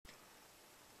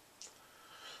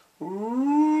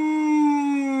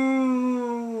Ooh.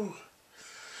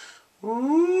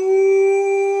 Ooh.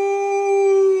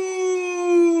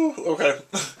 Okay.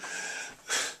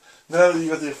 Now that you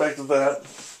got the effect of that,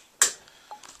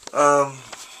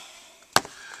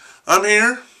 I'm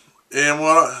here in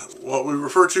what we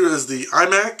refer to as the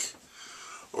iMac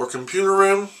or computer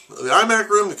room. The iMac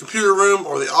room, the computer room,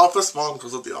 or the office. Mom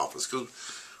calls it the office because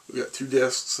we got 2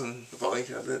 desks and a filing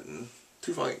cabinet and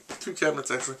two cabinets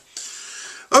actually.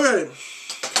 Okay,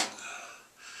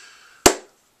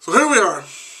 so here we are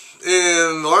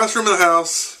in the last room of the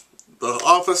house, the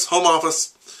office, home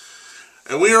office,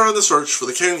 and we are on the search for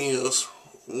the Canon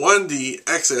EOS-1D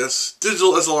XS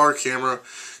digital SLR camera,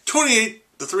 28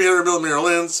 to 300mm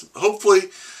lens,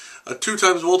 hopefully a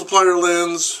 2x multiplier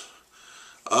lens,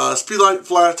 speedlight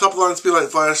flash, top of the line speedlight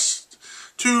flash,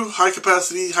 2 high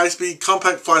capacity, high speed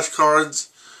compact flash cards,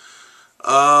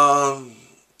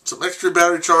 some extra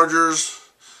battery chargers,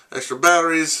 extra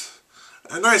batteries,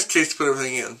 a nice case to put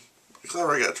everything in.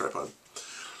 Clever, I got a tripod.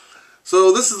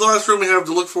 So this is the last room we have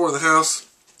to look for in the house.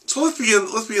 So let's begin a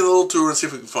little tour and see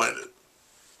if we can find it.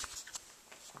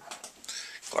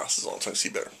 Glasses on, so I see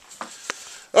better.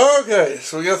 Okay,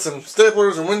 so we got some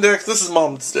staplers and Windex. This is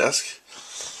Mom's desk.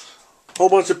 Whole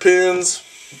bunch of pins,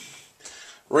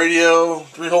 radio,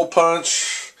 3-hole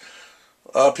punch,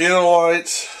 piano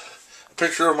light, a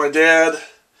picture of my dad,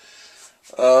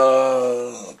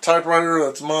 typewriter,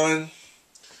 that's mine,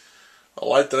 a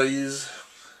light that I use,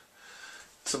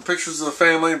 some pictures of the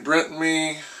family, Brent and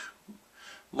me,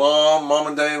 Mom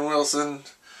and Diane Wilson,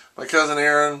 my cousin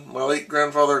Aaron, my late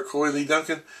grandfather Coy Lee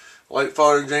Duncan, late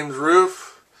father James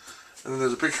Rueff, and then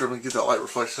there's a picture of me, get that light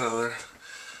reflection out of there,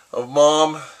 of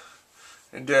Mom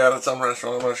and Dad at some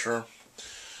restaurant, I'm not sure.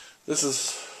 This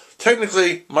is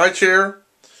technically my chair,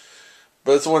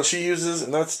 but it's the one she uses,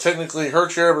 and that's technically her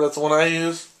chair, but that's the one I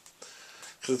use,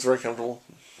 because it's very comfortable.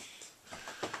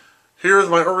 Here's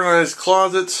my organized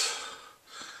closet,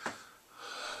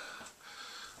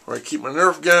 where I keep my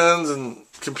Nerf guns and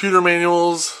computer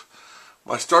manuals,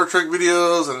 my Star Trek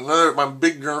videos, and my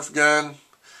big Nerf gun,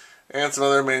 and some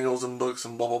other manuals and books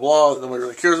and blah blah blah that nobody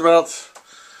really cares about.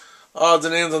 Odds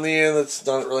and ends on the end, that's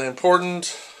not really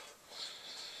important.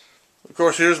 Of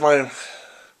course, here's my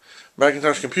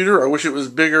Macintosh computer. I wish it was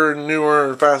bigger and newer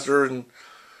and faster, and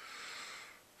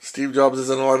Steve Jobs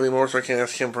isn't alive anymore, so I can't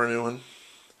ask him for a new one.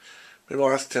 Maybe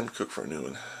I'll ask Tim Cook for a new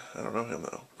one. I don't know him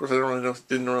though. Of course, I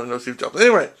didn't really know Steve Jobs.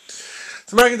 Anyway,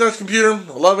 it's a Macintosh computer.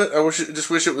 I love it. I just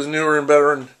wish it was newer and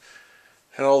better and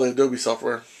had all the Adobe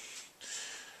software.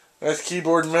 Nice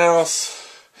keyboard and mouse.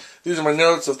 These are my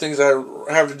notes of things I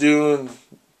have to do and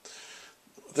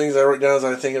things I write down as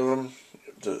I think of them.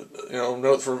 To,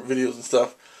 notes for videos and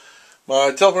stuff.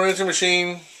 My telephone answering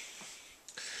machine.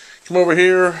 Come over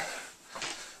here.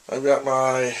 I've got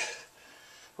my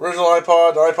original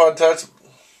iPod, the iPod Touch.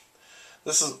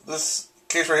 This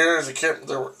case right here is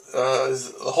the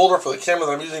holder for the camera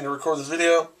that I'm using to record this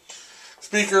video.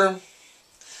 Speaker.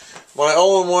 My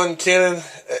all-in-one Canon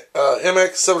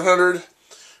MX700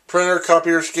 printer,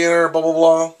 copier, scanner, blah blah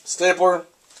blah. Stapler.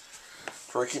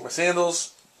 Where I keep my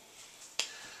sandals.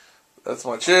 That's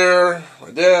my chair, my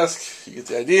desk. You get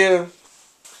the idea.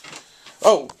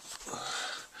 Oh,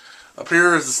 up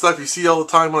here is the stuff you see all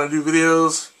the time when I do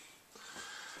videos.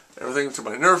 Everything to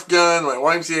my Nerf gun, my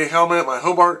YMCA helmet, my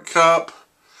Hobart cup,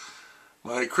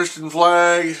 my Christian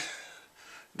flag,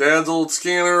 Dad's old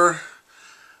scanner,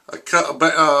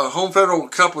 a Home Federal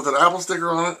cup with an Apple sticker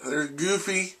on it. There's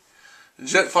Goofy,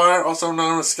 Jetfire, also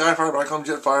known as Skyfire, but I call him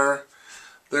Jetfire.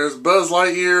 There's Buzz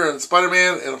Lightyear and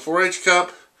Spider-Man in a 4-H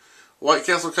cup, White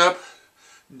Castle cup,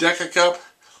 Deca cup,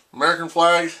 American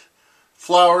flag,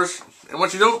 flowers, and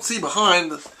what you don't see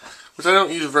behind, which I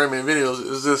don't use in very many videos,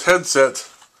 is this headset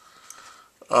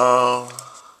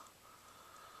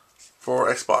for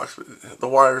Xbox. The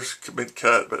wires could be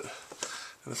cut, but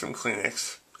there's some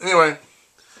Kleenex. Anyway,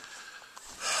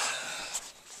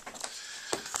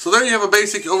 so there you have a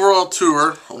basic overall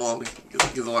tour. Hold on, let me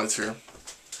get the lights here.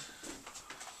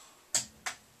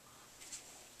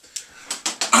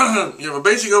 You have a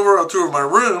basic overall tour of my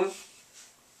room.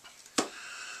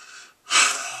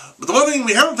 But the one thing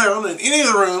we haven't found in any of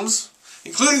the rooms,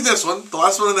 including this one, the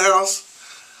last one in the house,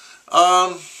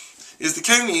 is the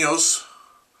Canon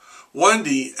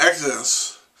EOS-1D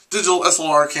XS digital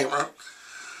SLR camera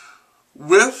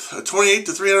with a 28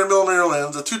 to 300mm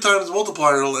lens, a 2x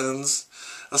multiplier lens,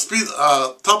 a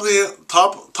top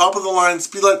of the line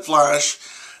speedlight flash,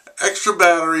 extra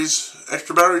batteries,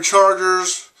 extra battery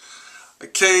chargers, a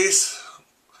case,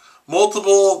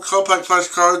 multiple compact flash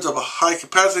cards of a high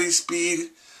capacity,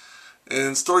 speed,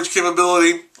 and storage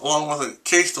capability, along with a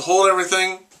case to hold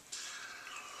everything.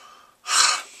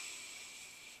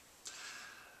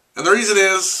 And the reason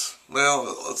is, well,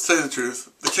 let's tell you the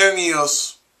truth. The Canon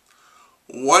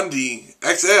EOS-1D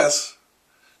XS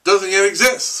doesn't yet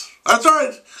exist. That's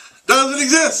right. Doesn't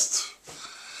exist.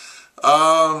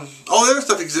 All the other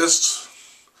stuff exists,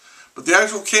 but the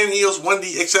actual Canon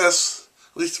EOS-1D XS,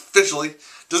 at least officially,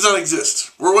 does not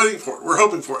exist. We're waiting for it. We're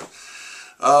hoping for it.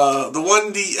 The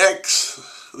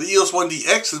 1DX, the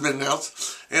EOS-1DX has been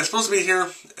announced, and it's supposed to be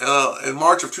here in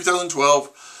March of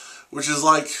 2012, which is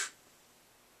like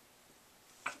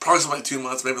approximately 2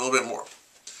 months, maybe a little bit more.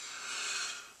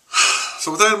 So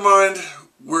with that in mind,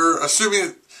 we're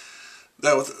assuming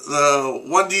that with the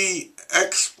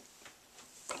 1DX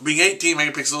being 18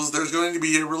 megapixels, there's going to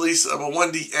be a release of a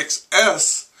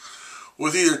 1DXS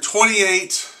with either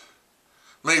 28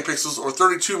 megapixels or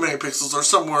 32 megapixels or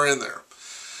somewhere in there.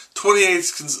 28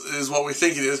 is what we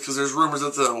think it is, because there's rumors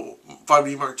that the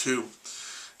 5D Mark II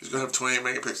is going to have 28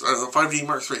 megapixels. The 5D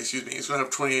Mark III, excuse me, is going to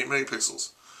have 28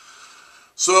 megapixels.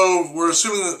 So we're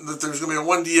assuming that there's going to be a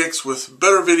 1DX with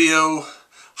better video,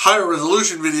 higher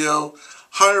resolution video,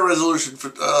 higher resolution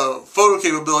photo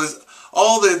capabilities,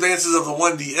 all the advances of the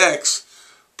 1DX,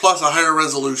 plus a higher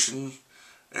resolution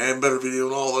and better video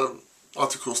and all the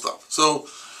lots of cool stuff. So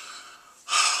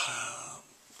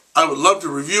I would love to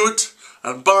review it,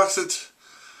 unbox it,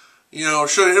 you know,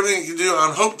 show you everything you can do.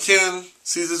 I hope Canon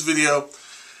sees this video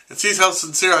and sees how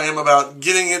sincere I am about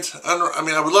getting it. I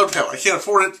mean, I would love to have it. I can't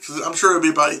afford it because I'm sure it'll be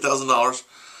about $8,000,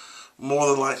 more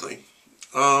than likely.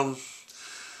 So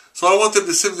I want them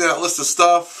to send me that list of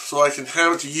stuff so I can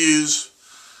have it to use.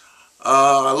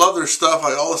 I love their stuff.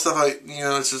 All the stuff you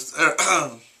know, it's just,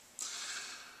 I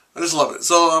just love it.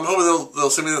 So I'm hoping they'll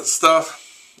send me that stuff.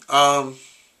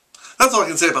 That's all I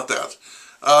can say about that.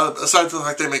 Aside from the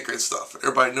fact they make great stuff.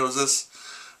 Everybody knows this.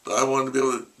 But I wanted to be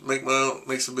able to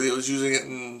make some videos using it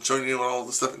and showing you all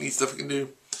the stuff, neat stuff it can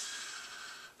do.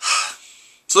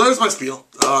 So there's my spiel.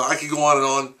 I could go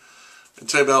on and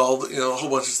tell you about all the, you know, a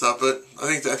whole bunch of stuff, but I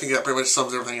think that pretty much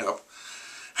sums everything up.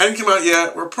 Hadn't come out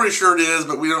yet. We're pretty sure it is,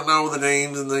 but we don't know the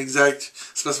names and the exact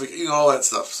specific, you know, all that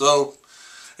stuff. So,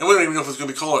 and we don't even know if it's going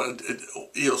to be called an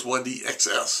EOS-1D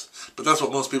XS, but that's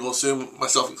what most people assume,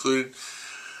 myself included.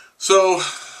 So,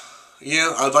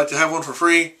 yeah, I'd like to have one for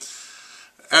free.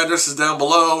 Address is down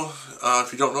below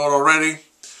if you don't know it already.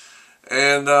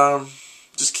 And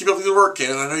just keep up the good work,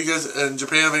 Ken. I know you guys in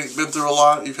Japan have been through a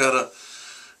lot. You've had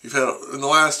in the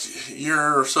last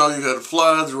year or so, you've had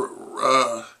floods,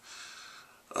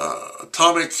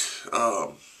 atomic,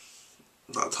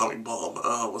 not atomic bomb.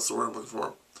 What's the word I'm looking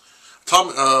for?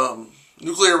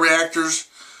 Nuclear reactors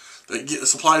that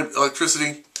supply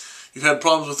electricity. You've had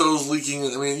problems with those leaking.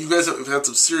 I mean, you guys have had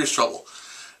some serious trouble.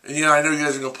 And yeah, I know you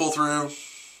guys are going to pull through.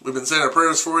 We've been saying our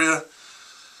prayers for you.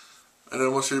 I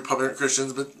know most of you probably aren't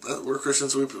Christians, but we're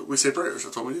Christians, so we say prayers.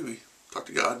 That's all we do. We talk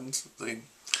to God and say,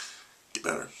 get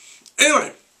better.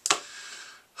 Anyway,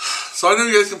 so I know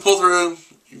you guys can pull through.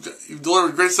 You've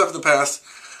delivered great stuff in the past.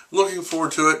 I'm looking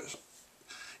forward to it.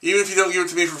 Even if you don't give it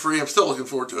to me for free, I'm still looking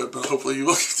forward to it, but hopefully you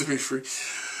will give it to me free.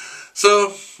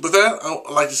 So, with that,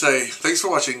 I'd like to say thanks for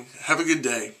watching. Have a good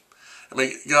day. And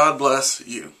may God bless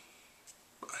you.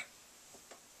 Bye.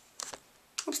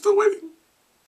 I'm still waiting.